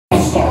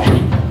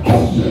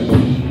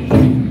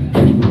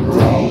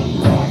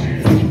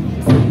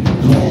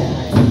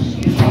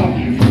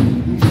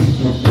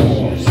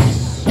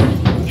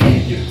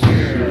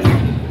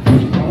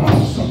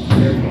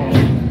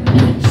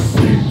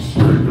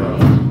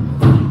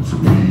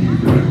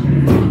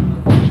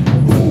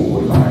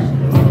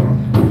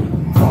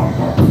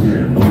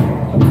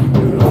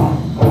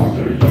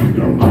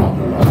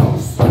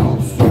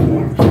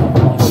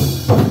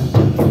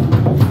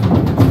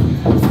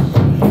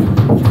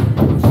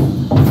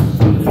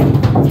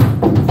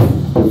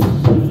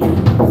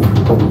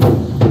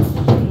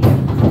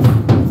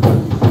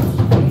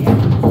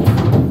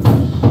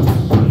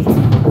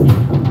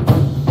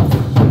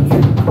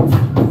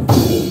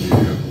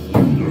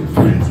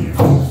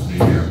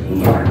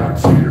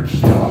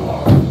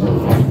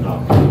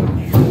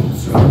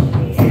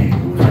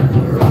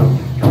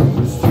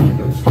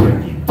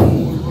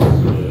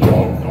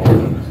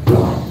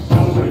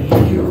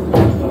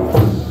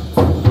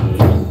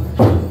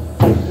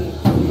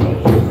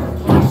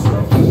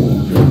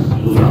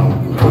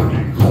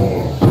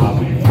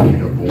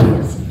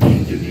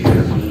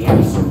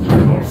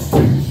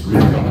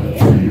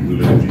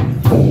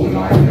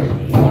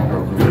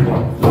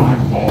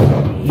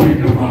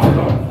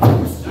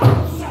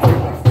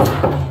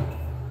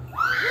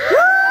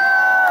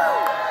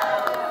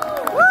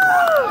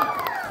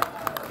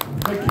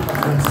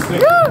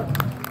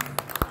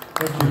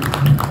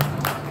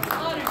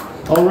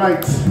All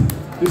right,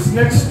 this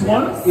next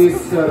one is. You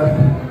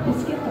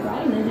skipped the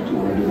right, and then did you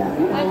want to do that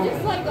one? I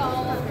just like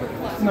all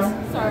perplexed. No.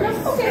 Sorry.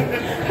 Okay.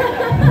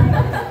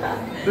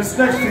 This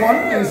next one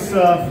is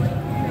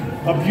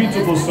a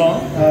beautiful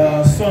song,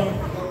 sung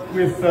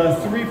with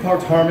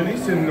three-part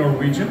harmonies in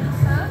Norwegian,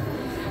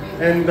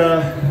 and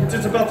it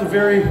is about a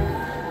very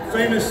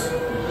famous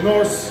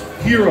Norse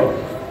hero.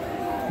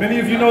 Many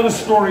of you know the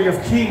story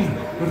of King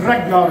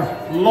Ragnar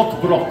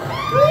Lothbrok.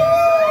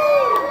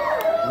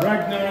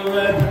 Ragnar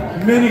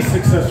led many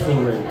successful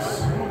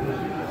raids.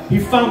 He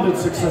founded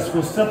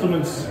successful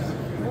settlements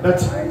that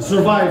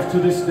survive to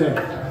this day.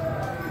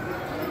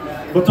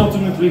 But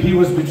ultimately he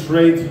was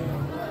betrayed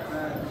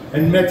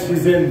and met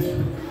his end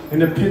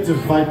in a pit of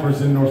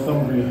vipers in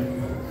Northumbria.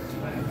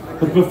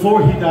 But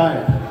before he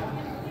died,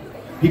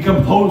 he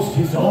composed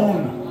his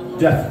own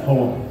death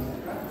poem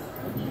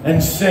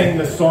and sang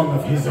the song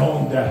of his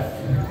own death.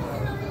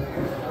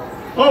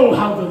 Oh,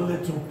 how the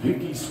little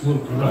piggies will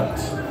grunt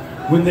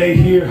when they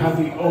hear how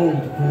the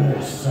old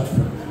bulls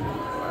suffered.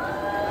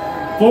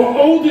 For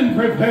Odin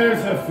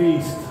prepares a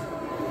feast,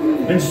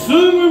 and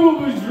soon we will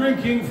be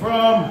drinking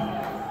from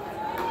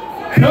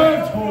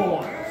curved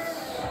horns.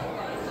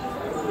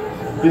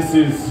 This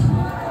is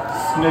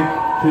snake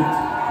pit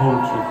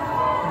poetry.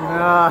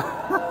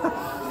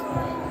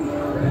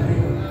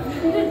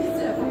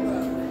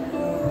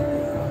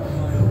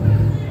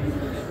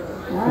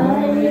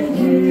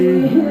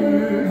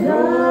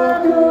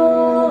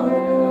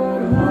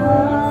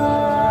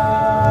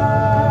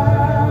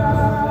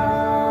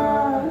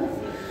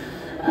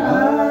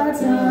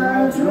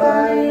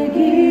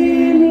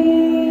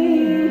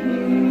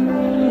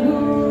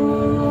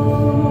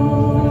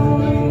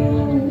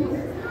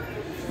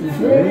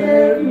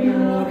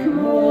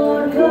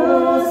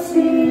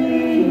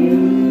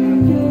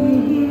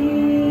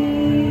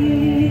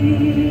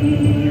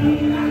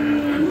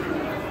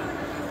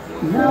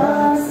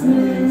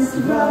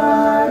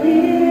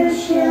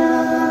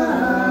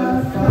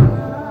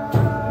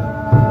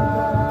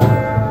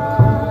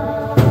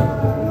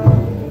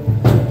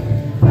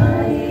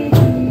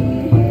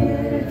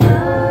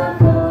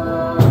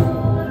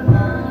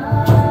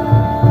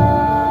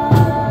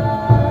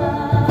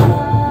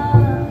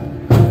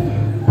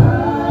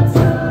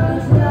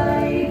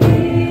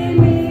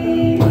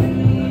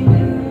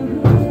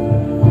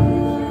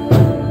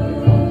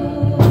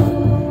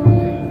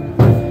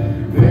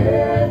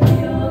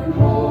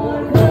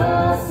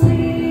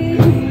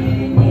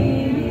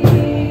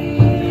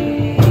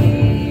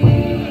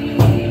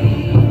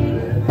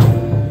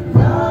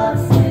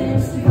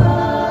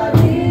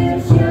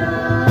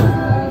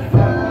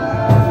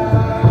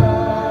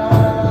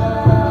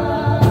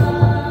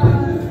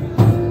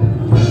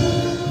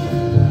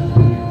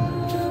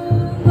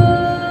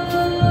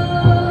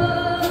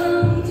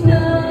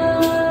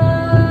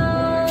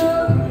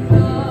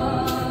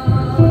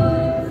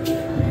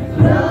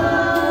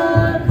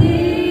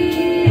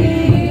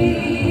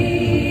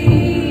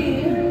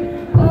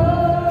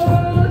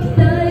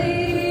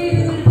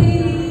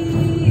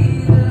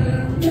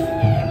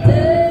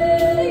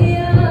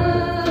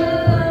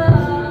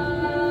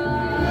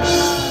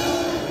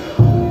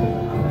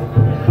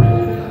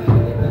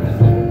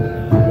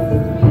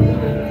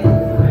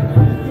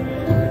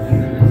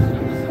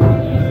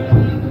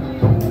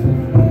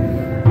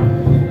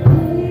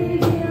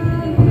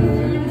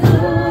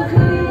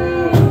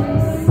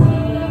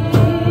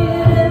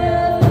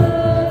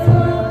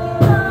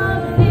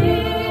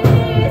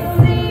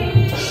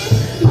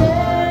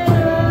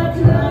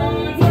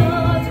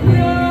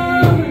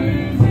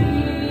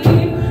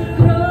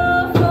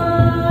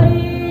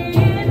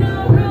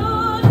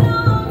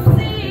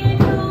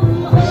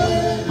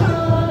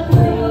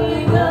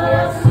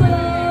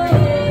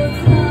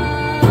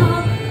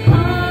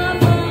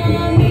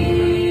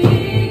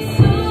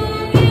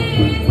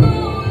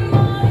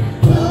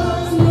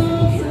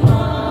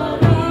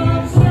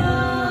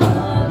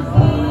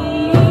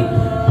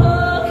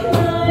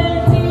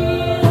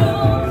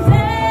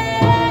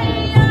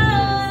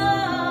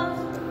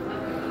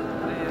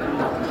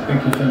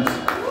 Thank you, thanks.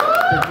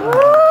 Thank you.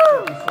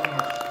 Thank you so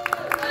much.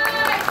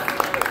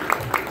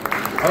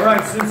 All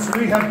right, since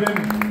we have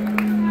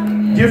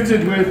been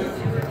gifted with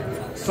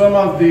some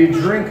of the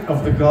drink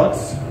of the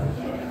gods,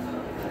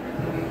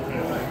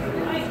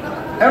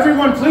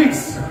 everyone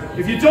please,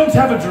 if you don't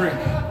have a drink,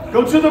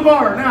 go to the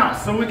bar now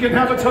so we can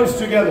have a toast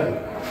together.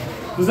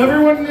 Does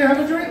everyone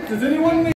have a drink? Does anyone need